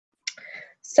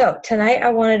So tonight I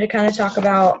wanted to kind of talk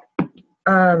about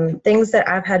things that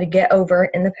I've had to get over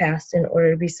in the past in order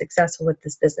to be successful with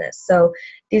this business. So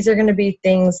these are going to be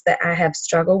things that I have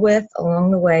struggled with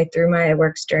along the way through my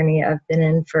works journey. I've been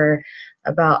in for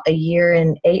about a year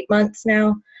and 8 months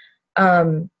now.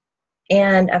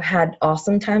 And I've had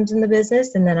awesome times in the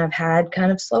business, and then I've had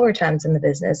kind of slower times in the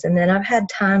business. And then I've had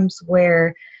times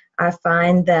where I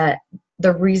find that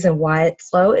the reason why it's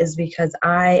slow is because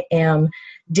I am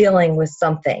dealing with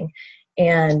something.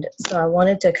 And so I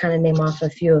wanted to kind of name off a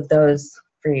few of those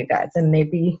for you guys. And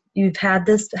maybe you've had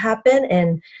this happen,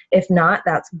 and if not,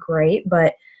 that's great,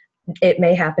 but it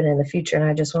may happen in the future. And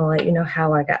I just want to let you know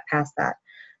how I got past that.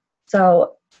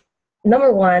 So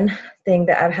number one thing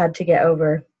that I've had to get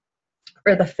over,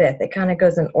 or the fifth, it kind of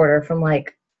goes in order from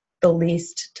like the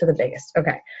least to the biggest.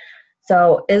 Okay.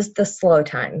 So is the slow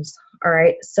times. All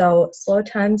right. So slow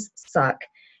times suck.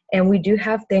 And we do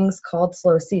have things called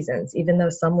slow seasons. Even though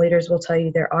some leaders will tell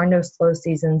you there are no slow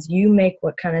seasons, you make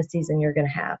what kind of season you're going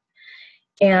to have.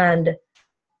 And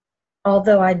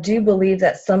although I do believe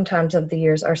that some times of the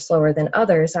years are slower than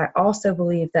others, I also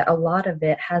believe that a lot of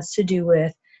it has to do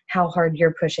with how hard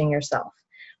you're pushing yourself.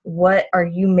 What are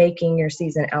you making your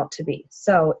season out to be?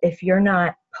 So if you're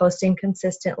not posting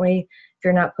consistently, if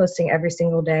you're not posting every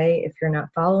single day, if you're not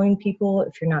following people,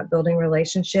 if you're not building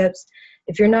relationships,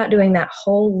 if you're not doing that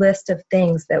whole list of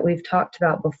things that we've talked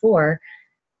about before,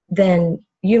 then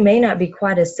you may not be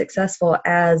quite as successful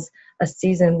as a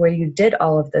season where you did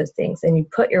all of those things and you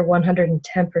put your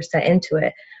 110% into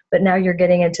it. But now you're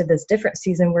getting into this different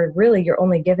season where really you're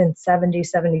only given 70,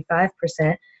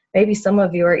 75%. Maybe some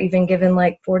of you are even given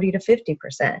like 40 to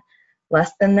 50%,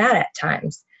 less than that at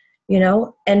times,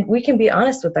 and we can be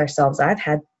honest with ourselves. I've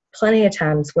had plenty of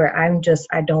times where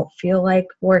I don't feel like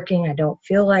working. I don't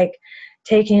feel like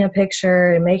taking a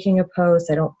picture and making a post.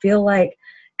 I don't feel like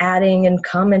adding and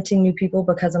commenting new people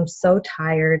because I'm so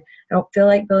tired. I don't feel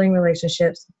like building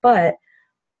relationships, but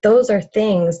those are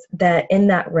things that in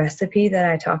that recipe that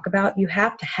I talk about, you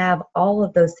have to have all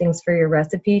of those things for your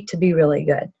recipe to be really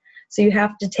good. So you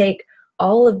have to take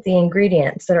all of the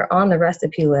ingredients that are on the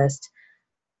recipe list,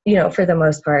 for the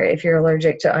most part. If you're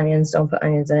allergic to onions, don't put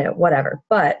onions in it, whatever.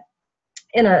 But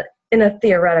in a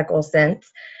theoretical sense,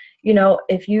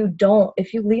 if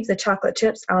you leave the chocolate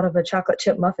chips out of a chocolate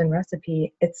chip muffin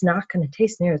recipe, it's not going to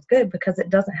taste near as good because it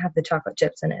doesn't have the chocolate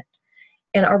chips in it.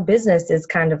 And our business is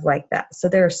kind of like that. So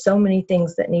there are so many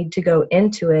things that need to go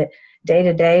into it day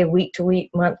to day, week to week,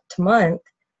 month to month,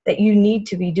 that you need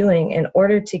to be doing in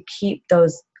order to keep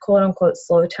those quote unquote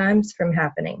slow times from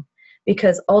happening.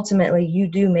 Because ultimately you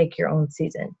do make your own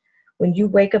season. When you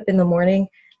wake up in the morning,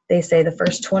 they say the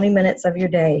first 20 minutes of your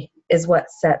day is what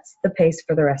sets the pace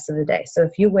for the rest of the day. So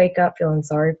if you wake up feeling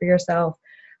sorry for yourself,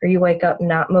 or you wake up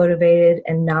not motivated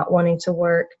and not wanting to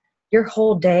work, your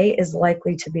whole day is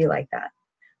likely to be like that.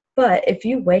 But if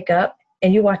you wake up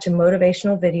and you watch a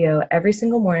motivational video every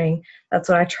single morning, that's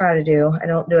what I try to do. I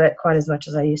don't do it quite as much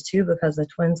as I used to because the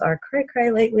twins are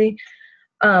cray-cray lately.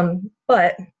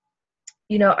 But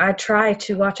I try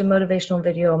to watch a motivational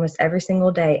video almost every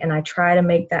single day, and I try to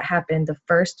make that happen the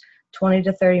first 20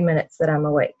 to 30 minutes that I'm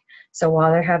awake. So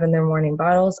while they're having their morning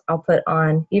bottles, I'll put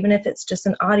on, even if it's just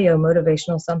an audio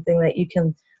motivational, something that you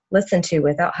can listen to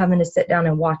without having to sit down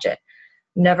and watch it.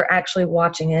 I'm never actually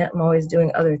watching it. I'm always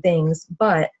doing other things,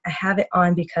 but I have it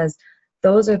on because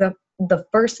those are the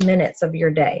first minutes of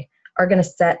your day are going to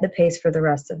set the pace for the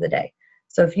rest of the day.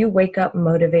 So if you wake up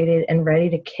motivated and ready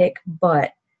to kick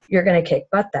butt, you're going to kick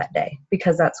butt that day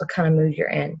because that's what kind of mood you're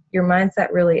in. Your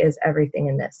mindset really is everything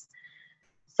in this.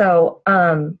 So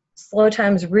slow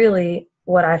times, really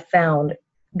what I found,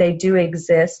 they do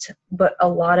exist, but a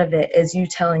lot of it is you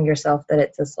telling yourself that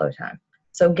it's a slow time.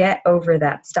 So get over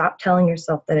that. Stop telling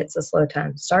yourself that it's a slow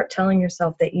time. Start telling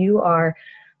yourself that you are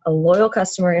a loyal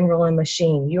customer enrolling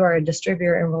machine. You are a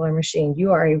distributor enrolling machine.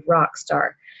 You are a rock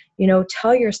star.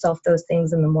 Tell yourself those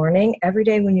things in the morning, every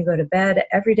day when you go to bed,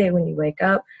 every day when you wake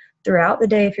up, throughout the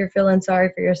day if you're feeling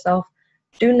sorry for yourself.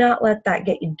 Do not let that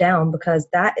get you down, because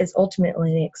that is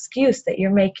ultimately an excuse that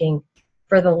you're making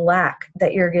for the lack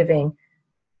that you're giving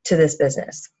to this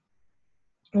business.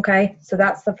 Okay, so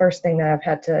that's the first thing that I've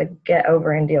had to get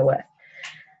over and deal with.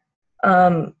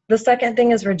 The second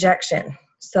thing is rejection.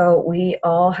 So we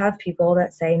all have people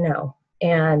that say no,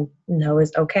 and no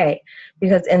is okay,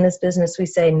 because in this business we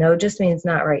say no just means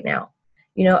not right now.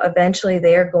 Eventually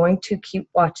they are going to keep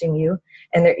watching you,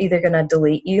 and they're either going to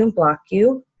delete you, block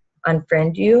you,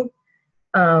 unfriend you,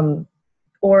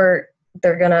 or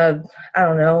they're going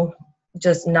to,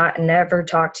 just not never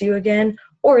talk to you again,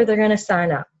 or they're going to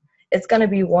sign up. It's going to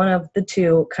be one of the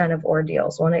two kind of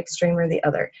ordeals, one extreme or the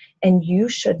other. And you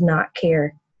should not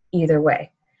care either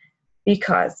way,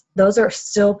 because those are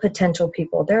still potential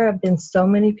people. There have been so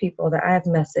many people that I have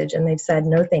messaged and they've said,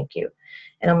 no, thank you.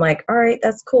 And I'm like, all right,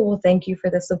 that's cool. Thank you for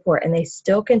the support. And they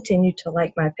still continue to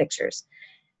like my pictures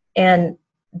and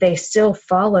they still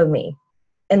follow me.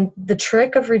 And the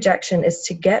trick of rejection is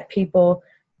to get people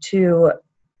to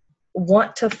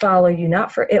want to follow you,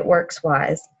 not for it works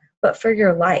wise, but for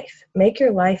your life. Make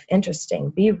your life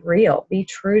interesting. Be real. Be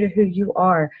true to who you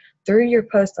are through your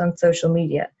posts on social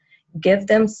media. Give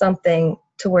them something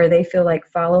to where they feel like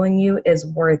following you is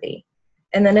worthy.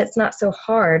 And then it's not so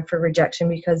hard for rejection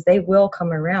because they will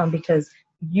come around because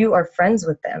you are friends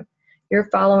with them. You're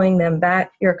following them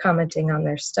back. You're commenting on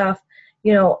their stuff.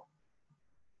 You know,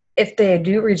 if they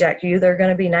do reject you, they're going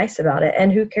to be nice about it.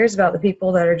 And who cares about the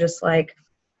people that are just like,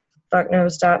 fuck no,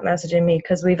 stop messaging me?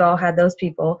 Because we've all had those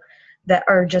people that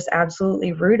are just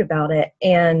absolutely rude about it.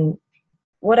 And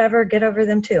whatever, get over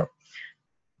them too.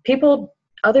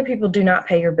 Other people do not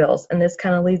pay your bills. And this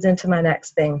kind of leads into my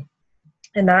next thing.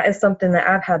 And that is something that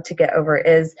I've had to get over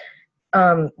is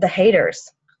the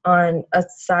haters. On a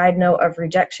side note of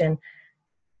rejection,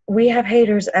 we have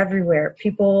haters everywhere.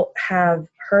 People have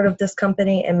heard of this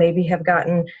company and maybe have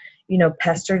gotten,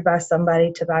 pestered by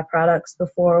somebody to buy products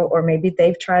before, or maybe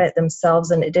they've tried it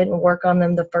themselves and it didn't work on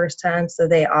them the first time, so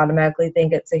they automatically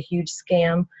think it's a huge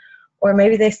scam. Or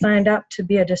maybe they signed up to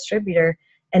be a distributor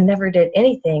and never did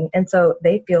anything, and so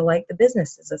they feel like the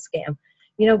business is a scam.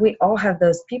 We all have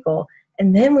those people.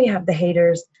 And then we have the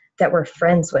haters that we're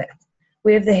friends with.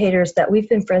 We have the haters that we've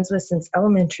been friends with since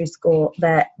elementary school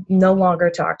that no longer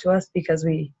talk to us because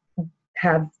we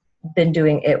have been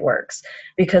doing It Works,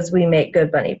 because we make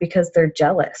good money, because they're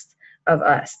jealous of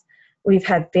us. We've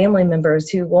had family members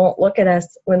who won't look at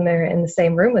us when they're in the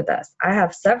same room with us. I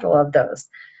have several of those.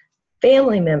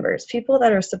 Family members, people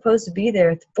that are supposed to be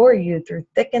there for you through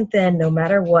thick and thin, no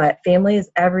matter what. Family is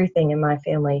everything in my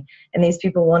family. And these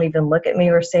people won't even look at me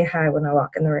or say hi when I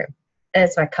walk in the room. And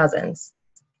it's my cousins.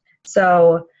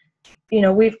 So,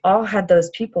 we've all had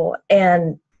those people.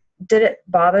 And did it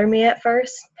bother me at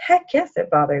first? Heck yes,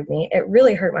 it bothered me. It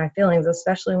really hurt my feelings,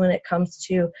 especially when it comes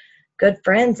to good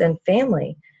friends and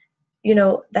family.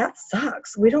 That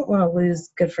sucks. We don't want to lose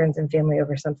good friends and family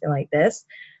over something like this.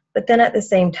 But then at the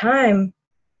same time,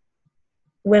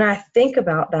 when I think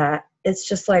about that, it's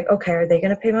just like, okay, are they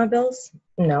going to pay my bills?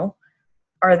 No.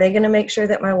 Are they going to make sure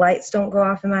that my lights don't go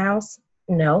off in my house?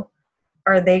 No.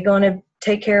 Are they going to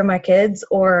take care of my kids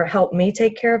or help me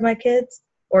take care of my kids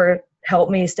or help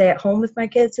me stay at home with my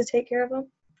kids to take care of them?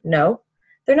 No.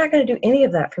 They're not going to do any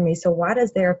of that for me. So why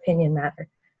does their opinion matter?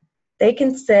 They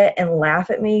can sit and laugh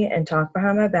at me and talk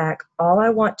behind my back all they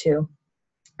want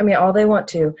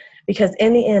to, because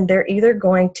in the end, they're either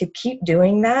going to keep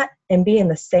doing that and be in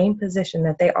the same position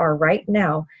that they are right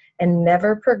now and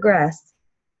never progress,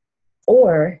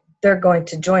 or they're going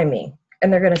to join me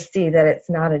and they're going to see that it's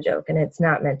not a joke and it's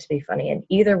not meant to be funny. And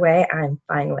either way, I'm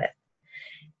fine with.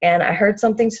 And I heard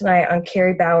something tonight on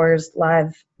Carrie Bauer's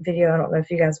live video. I don't know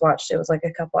if you guys watched it. It was like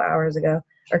a couple hours ago.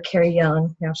 Or Carrie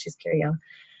Young. Now she's Carrie Young.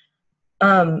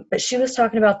 But she was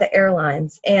talking about the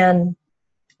airlines, and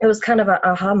it was kind of an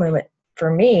aha moment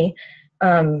for me.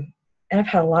 And I've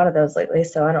had a lot of those lately,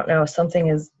 so I don't know.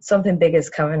 Something big is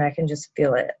coming. I can just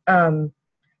feel it.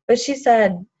 But she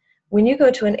said, when you go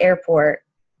to an airport,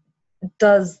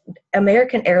 does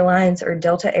American Airlines or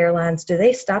Delta Airlines, do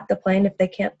they stop the plane if they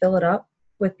can't fill it up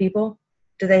with people?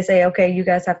 Do they say, okay, you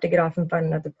guys have to get off and find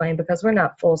another plane because we're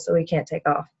not full, so we can't take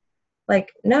off?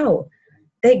 Like, no.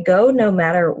 They go no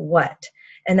matter what.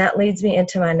 And that leads me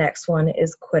into my next one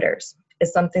is quitters.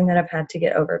 It's something that I've had to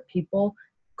get over. People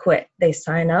quit. They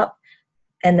sign up,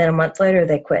 and then a month later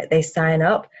they quit. They sign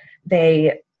up,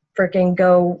 they freaking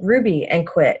go Ruby and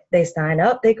quit. They sign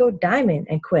up, they go Diamond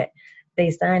and quit. They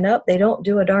sign up, they don't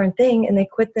do a darn thing, and they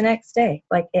quit the next day.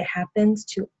 Like, it happens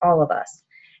to all of us.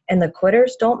 And the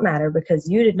quitters don't matter because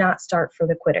you did not start for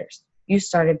the quitters. You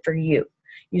started for you.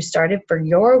 You started for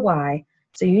your why.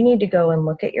 So you need to go and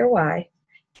look at your why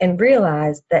and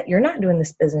realize that you're not doing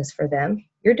this business for them.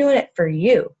 You're doing it for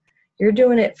you. You're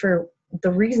doing it for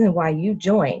the reason why you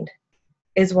joined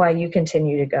is why you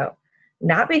continue to go.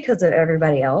 Not because of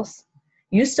everybody else.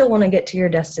 You still want to get to your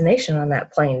destination on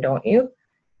that plane, don't you?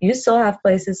 You still have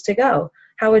places to go.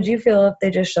 How would you feel if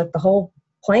they just shut the whole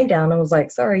plane down and was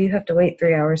like, sorry, you have to wait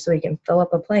 3 hours so we can fill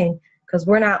up a plane because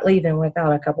we're not leaving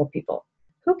without a couple people?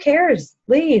 Who cares?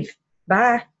 Leave.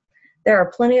 Bye. There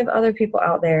are plenty of other people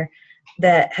out there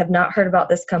that have not heard about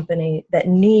this company that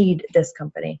need this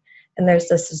company. And there's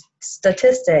this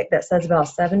statistic that says about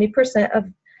 70%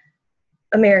 of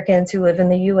Americans who live in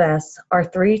the US are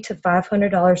 $300 to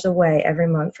 $500 away every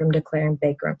month from declaring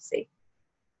bankruptcy.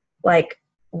 Like,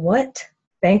 what?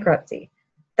 Bankruptcy?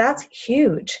 That's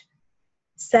huge.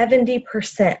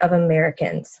 70% of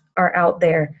Americans are out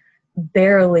there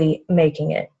barely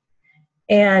making it.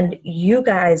 And you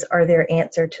guys are their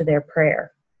answer to their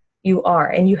prayer. You are,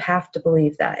 and you have to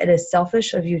believe that. It is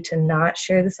selfish of you to not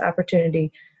share this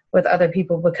opportunity with other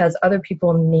people because other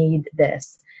people need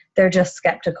this. They're just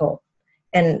skeptical.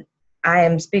 And I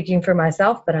am speaking for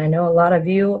myself, but I know a lot of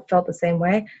you felt the same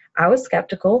way. I was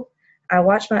skeptical. I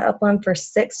watched my upline for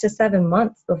 6 to 7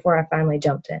 months before I finally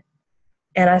jumped in.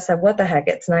 And I said, what the heck?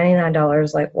 It's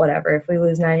 $99, like whatever. If we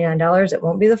lose $99, it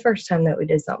won't be the first time that we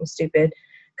did something stupid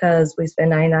because we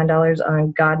spend $99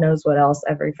 on God knows what else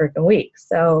every freaking week.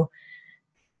 So,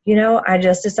 you know, I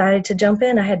just decided to jump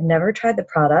in. I had never tried the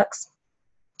products.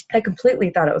 I completely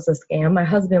thought it was a scam. My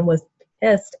husband was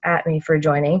pissed at me for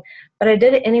joining, but I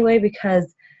did it anyway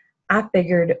because I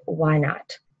figured, why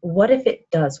not? What if it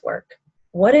does work?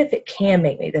 What if it can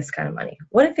make me this kind of money?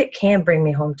 What if it can bring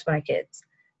me home to my kids?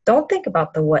 Don't think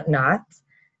about the what-nots.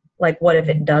 Like, what if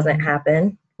it doesn't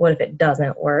happen? What if it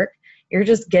doesn't work? You're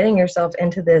just getting yourself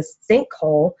into this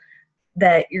sinkhole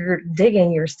that you're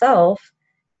digging yourself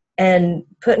and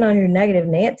putting on your negative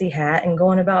Nancy hat and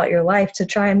going about your life to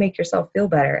try and make yourself feel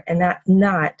better. And that's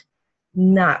not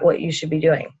what you should be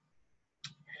doing.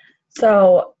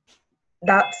 So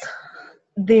that's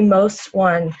the most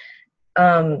one,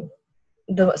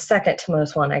 the second to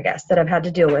most one, I guess, that I've had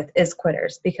to deal with is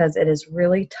quitters, because it is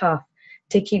really tough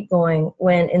to keep going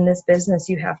when in this business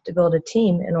you have to build a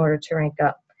team in order to rank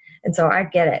up. And so I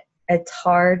get it. It's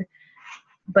hard,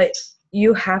 but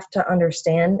you have to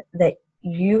understand that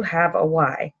you have a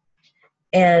why,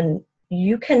 and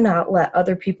you cannot let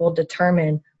other people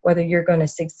determine whether you're going to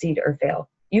succeed or fail.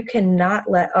 You cannot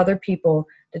let other people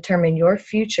determine your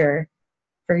future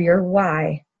for your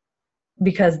why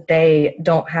because they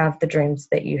don't have the dreams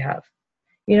that you have.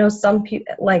 You know, some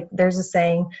people, like there's a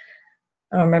saying,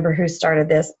 I don't remember who started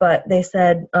this, but they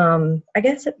said, I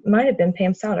guess it might have been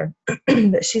Pam Souter,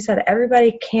 but she said,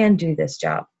 everybody can do this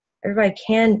job. Everybody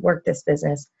can work this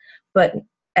business, but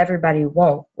everybody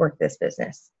won't work this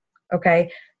business.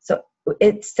 Okay. So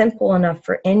it's simple enough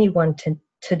for anyone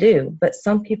to do, but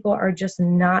some people are just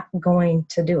not going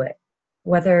to do it.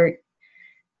 Whether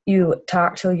you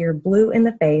talk till you're blue in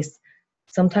the face,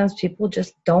 sometimes people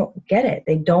just don't get it.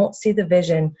 They don't see the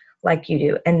vision like you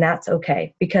do. And that's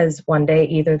okay, because one day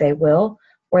either they will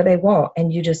or they won't,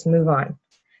 and you just move on.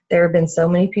 There have been so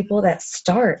many people that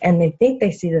start and they think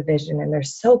they see the vision and they're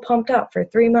so pumped up for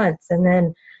 3 months, and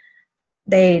then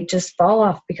they just fall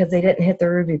off because they didn't hit the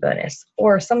Ruby bonus.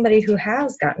 Or somebody who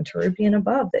has gotten to Ruby and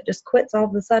above that just quits all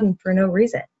of a sudden for no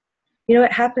reason. You know,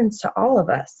 it happens to all of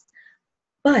us.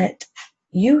 But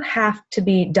you have to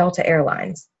be Delta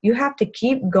Airlines. You have to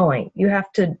keep going. You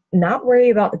have to not worry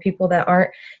about the people that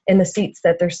aren't in the seats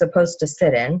that they're supposed to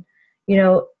sit in. You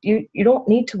know, you don't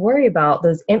need to worry about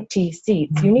those empty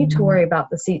seats. You need to worry about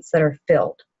the seats that are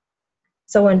filled.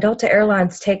 So when Delta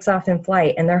Airlines takes off in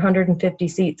flight and their 150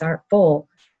 seats aren't full,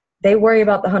 they worry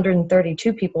about the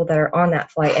 132 people that are on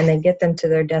that flight, and they get them to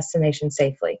their destination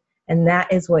safely. And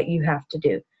that is what you have to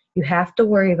do. You have to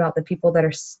worry about the people that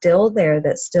are still there,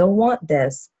 that still want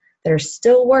this, that are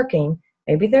still working.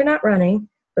 Maybe they're not running,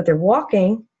 but they're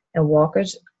walking, and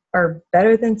walkers are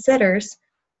better than sitters,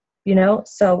 you know?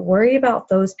 So worry about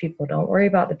those people. Don't worry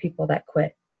about the people that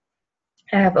quit.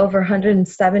 I have over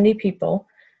 170 people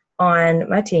on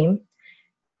my team.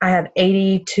 I have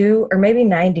 82 or maybe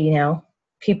 90 now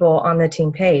people on the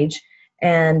team page,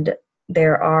 and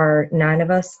there are 9 of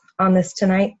us on this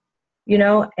tonight. You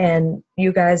know, and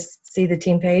you guys see the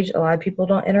team page. A lot of people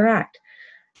don't interact.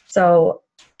 So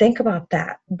think about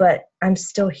that. But I'm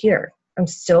still here. I'm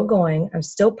still going. I'm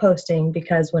still posting,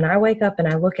 because when I wake up and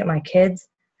I look at my kids,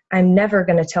 I'm never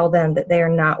going to tell them that they are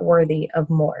not worthy of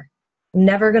more. I'm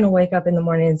never going to wake up in the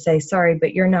morning and say, sorry,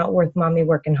 but you're not worth mommy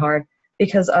working hard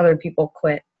because other people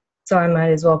quit. So I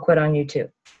might as well quit on you too.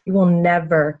 You will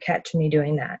never catch me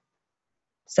doing that.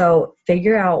 So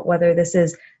figure out whether this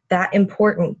is that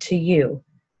important to you.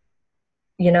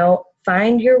 You know,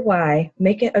 find your why,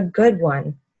 make it a good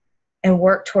one, and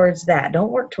work towards that.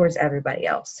 Don't work towards everybody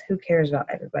else. Who cares about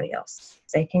everybody else?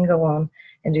 They can go on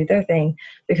and do their thing,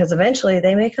 because eventually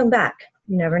they may come back.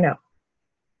 You never know.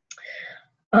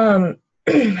 And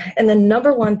the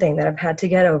number one thing that I've had to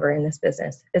get over in this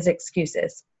business is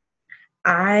excuses.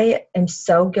 I am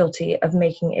so guilty of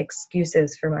making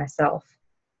excuses for myself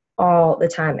all the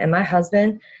time. And my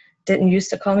husband didn't used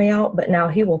to call me out, but now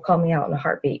he will call me out in a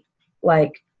heartbeat.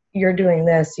 Like, you're doing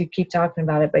this, you keep talking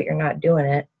about it, but you're not doing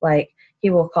it. Like, he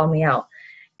will call me out.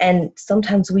 And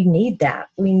sometimes we need that.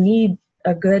 We need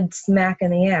a good smack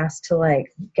in the ass to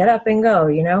like get up and go,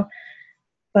 you know?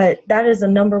 But that is the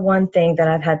number one thing that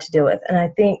I've had to deal with. And I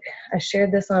think I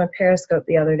shared this on a Periscope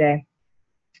the other day.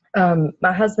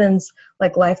 My husband's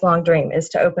like lifelong dream is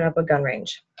to open up a gun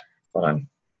range. Hold on.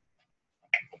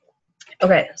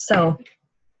 Okay, so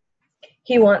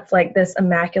he wants like this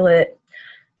immaculate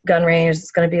gun range.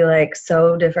 It's going to be like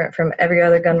so different from every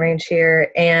other gun range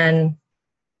here. And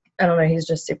I don't know, he's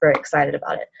just super excited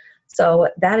about it. So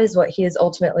that is what he is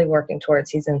ultimately working towards.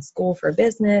 He's in school for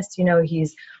business. You know,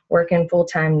 he's working full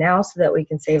time now so that we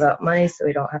can save up money so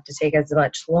we don't have to take as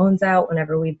much loans out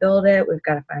whenever we build it. We've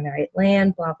got to find the right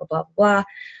land, blah, blah, blah, blah.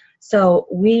 So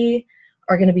we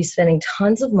are going to be spending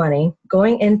tons of money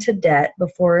going into debt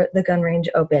before the gun range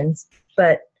opens.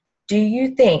 But do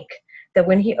you think that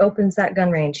when he opens that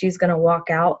gun range, he's going to walk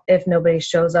out if nobody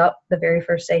shows up the very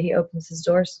first day he opens his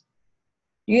doors?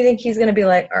 Do you think he's going to be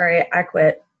like, all right, I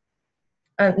quit.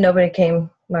 Nobody came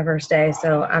my first day,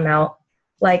 so I'm out?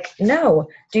 Like, no.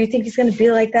 Do you think he's going to be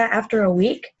like that after a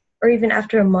week or even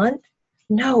after a month?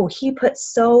 No, he put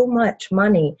so much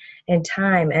money and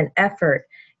time and effort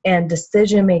and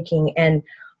decision making, and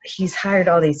he's hired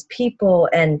all these people,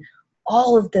 and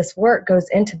all of this work goes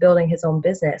into building his own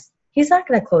business. He's not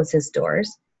going to close his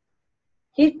doors.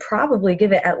 He'd probably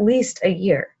give it at least a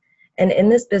year. And in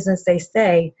this business, they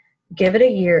say, give it a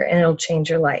year and it'll change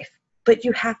your life. But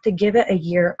you have to give it a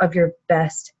year of your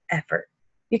best effort.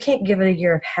 You can't give it a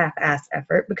year of half-ass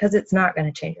effort because it's not going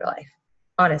to change your life,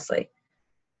 honestly.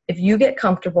 If you get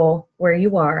comfortable where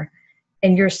you are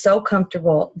and you're so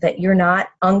comfortable that you're not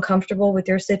uncomfortable with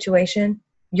your situation,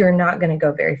 you're not going to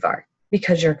go very far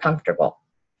because you're comfortable.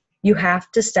 You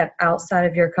have to step outside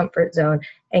of your comfort zone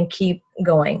and keep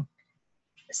going.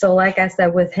 So like I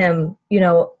said with him, you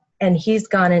know, and he's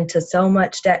gone into so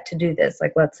much debt to do this.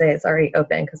 Like, let's say it's already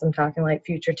open, because I'm talking like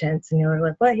future tense, and you're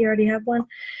like, what, he already have one?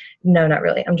 No, not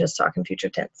really. I'm just talking future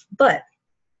tense. But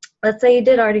let's say you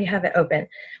did already have it open.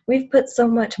 We've put so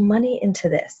much money into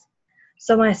this.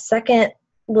 So my second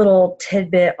little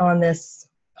tidbit on this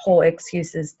whole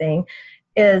excuses thing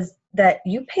is that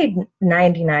you paid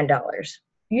 $99.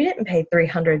 You didn't pay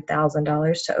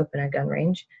 $300,000 to open a gun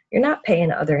range. You're not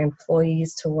paying other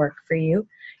employees to work for you.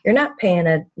 You're not paying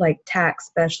a like tax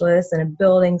specialist and a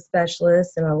building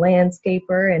specialist and a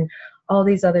landscaper and all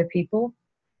these other people.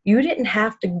 You didn't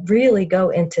have to really go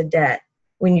into debt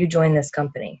when you joined this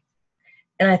company.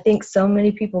 And I think so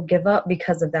many people give up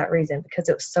because of that reason, because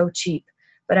it was so cheap.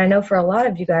 But I know for a lot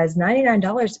of you guys,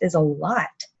 $99 is a lot,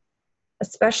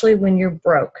 especially when you're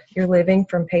broke. You're living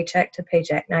from paycheck to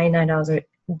paycheck.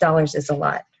 $99 is a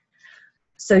lot.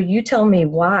 So you tell me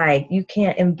why you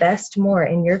can't invest more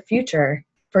in your future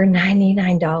for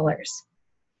 $99.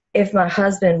 If my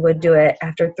husband would do it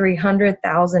after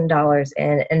 $300,000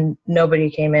 in and nobody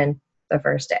came in the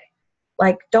first day.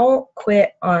 Like, don't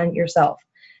quit on yourself.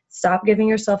 Stop giving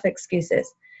yourself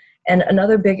excuses. And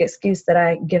another big excuse that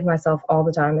I give myself all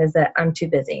the time is that I'm too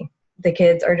busy. The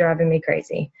kids are driving me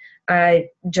crazy. I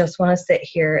just want to sit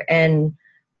here and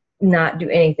not do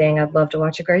anything. I'd love to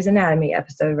watch a Grey's Anatomy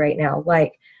episode right now.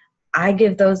 Like, I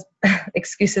give those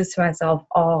excuses to myself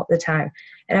all the time.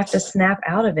 And I have to snap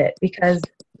out of it, because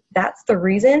that's the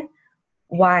reason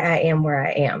why I am where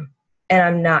I am. And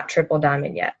I'm not triple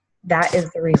diamond yet. That is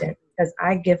the reason, because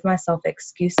I give myself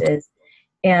excuses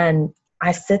and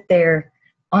I sit there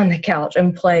on the couch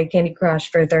and play Candy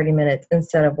Crush for 30 minutes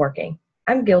instead of working.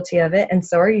 I'm guilty of it, and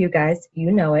so are you guys.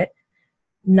 You know it.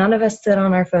 None of us sit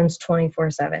on our phones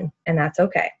 24/7, and that's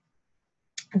okay.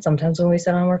 And sometimes when we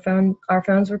sit on our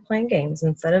phones, we're playing games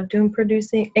instead of doing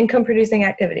income-producing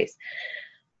activities.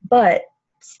 But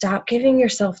stop giving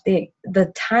yourself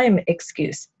the time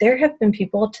excuse. There have been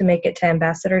people to make it to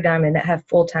Ambassador Diamond that have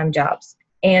full-time jobs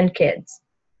and kids.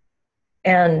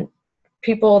 And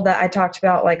people that I talked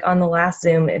about, like on the last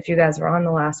Zoom, if you guys were on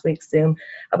the last week's Zoom,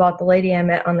 about the lady I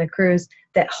met on the cruise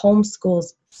that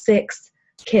homeschools 6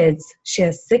 kids. She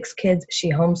has 6 kids.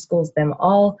 She homeschools them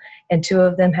all, and 2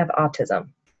 of them have autism.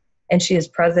 And she is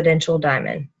presidential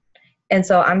diamond. And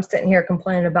so I'm sitting here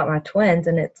complaining about my twins,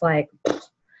 and it's like,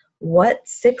 what,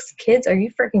 6 kids? Are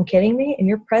you freaking kidding me? And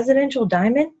you're presidential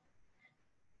diamond?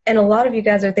 And a lot of you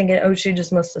guys are thinking, oh, she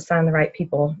just must assign the right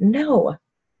people. No.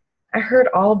 I heard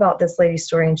all about this lady's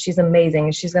story, and she's amazing.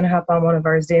 And she's going to hop on one of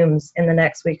our Zooms in the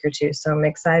next week or 2. So I'm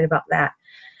excited about that.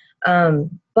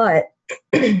 But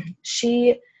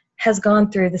she has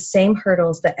gone through the same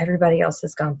hurdles that everybody else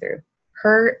has gone through.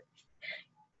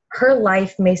 Her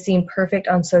life may seem perfect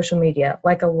on social media,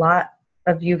 like a lot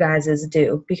of you guys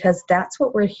do, because that's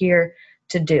what we're here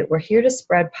to do. We're here to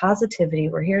spread positivity.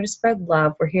 We're here to spread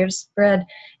love. We're here to spread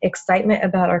excitement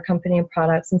about our company and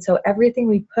products. And so everything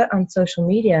we put on social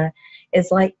media is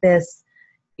like this,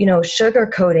 sugar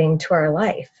coating to our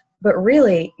life. But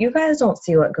really, you guys don't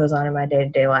see what goes on in my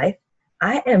day-to-day life.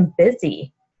 I am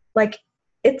busy. Like,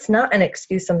 it's not an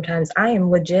excuse sometimes. I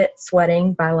am legit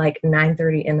sweating by like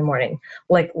 9:30 in the morning,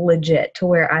 like legit, to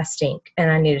where I stink and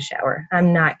I need a shower.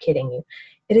 I'm not kidding you.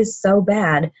 It is so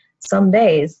bad some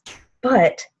days,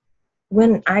 but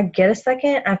when I get a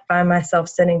second, I find myself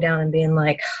sitting down and being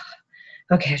like,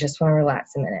 okay, I just want to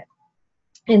relax a minute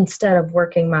instead of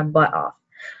working my butt off.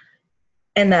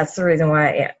 And that's the reason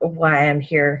why I'm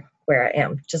here where I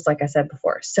am, just like I said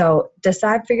before. So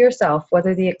decide for yourself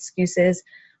whether the excuses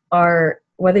are,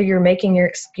 whether you're making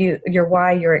your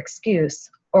why your excuse,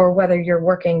 or whether you're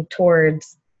working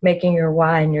towards making your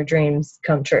why and your dreams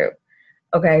come true.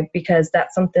 Okay, because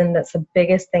that's something that's the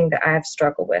biggest thing that I've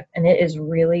struggled with, and it is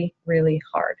really, really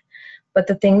hard. But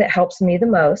the thing that helps me the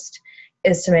most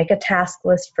is to make a task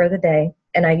list for the day,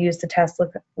 and I use the task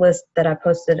list that I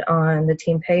posted on the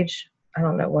team page. I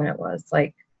don't know when it was,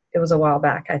 like it was a while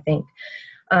back, I think.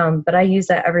 But I use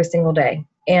that every single day,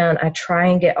 and I try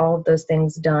and get all of those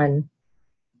things done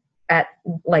at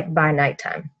by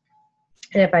nighttime.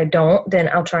 And if I don't, then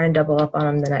I'll try and double up on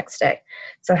them the next day.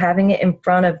 So having it in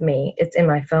front of me, it's in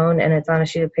my phone and it's on a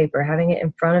sheet of paper. Having it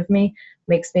in front of me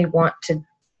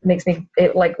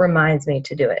reminds me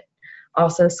to do it.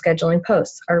 Also, scheduling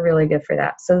posts are really good for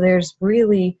that. So there's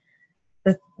really,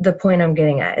 the point I'm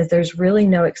getting at is there's really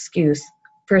no excuse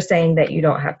for saying that you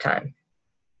don't have time,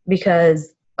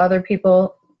 because other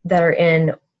people that are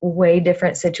in way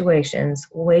different situations,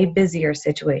 way busier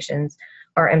situations,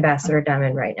 are Ambassador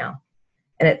Diamond right now.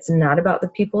 And it's not about the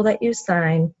people that you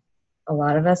sign. A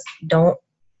lot of us don't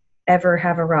ever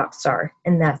have a rock star,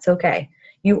 and that's okay.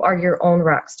 You are your own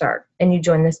rock star, and you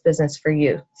joined this business for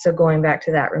you. So going back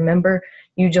to that, remember,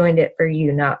 you joined it for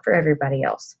you, not for everybody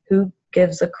else. Who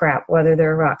gives a crap whether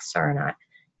they're a rock star or not?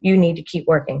 You need to keep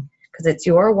working, because it's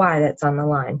your why that's on the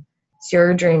line. It's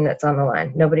your dream that's on the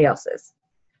line, nobody else's.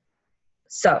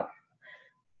 So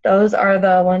those are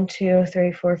the 1, 2,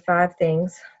 3, 4, 5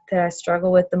 things that I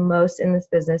struggle with the most in this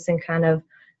business, and kind of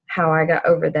how I got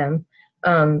over them.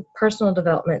 Personal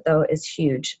development, though, is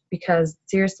huge, because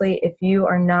seriously, if you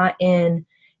are not in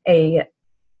a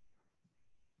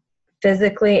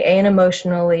physically and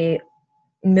emotionally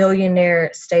millionaire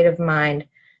state of mind,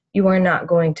 you are not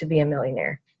going to be a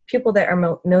millionaire. People that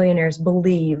are millionaires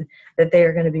believe that they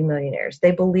are going to be millionaires.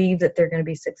 They believe that they're going to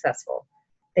be successful.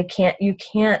 You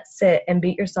can't sit and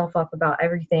beat yourself up about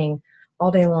everything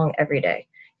all day long, every day.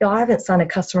 I haven't signed a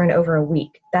customer in over a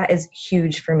week. That is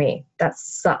huge for me. That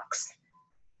sucks.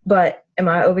 But am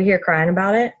I over here crying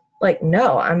about it? Like,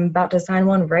 no, I'm about to sign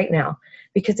one right now.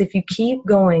 Because if you keep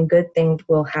going, good things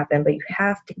will happen. But you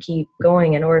have to keep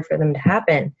going in order for them to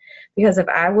happen. Because if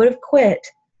I would have quit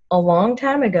a long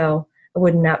time ago, I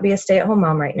would not be a stay-at-home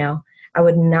mom right now. I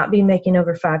would not be making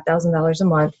over $5,000 a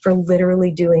month for literally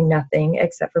doing nothing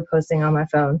except for posting on my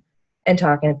phone and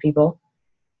talking to people.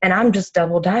 And I'm just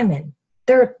double diamond.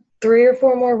 There are 3 or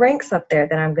 4 more ranks up there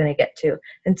that I'm going to get to.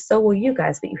 And so will you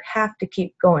guys, but you have to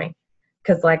keep going.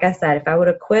 Because like I said, if I would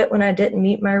have quit when I didn't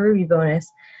meet my Ruby bonus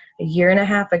a year and a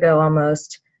half ago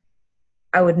almost,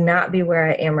 I would not be where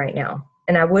I am right now.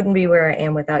 And I wouldn't be where I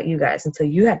am without you guys. And so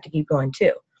you have to keep going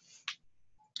too.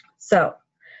 So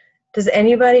does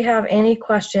anybody have any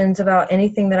questions about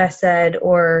anything that I said,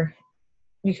 or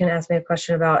you can ask me a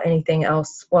question about anything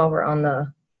else while we're on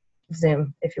the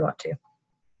Zoom if you want to.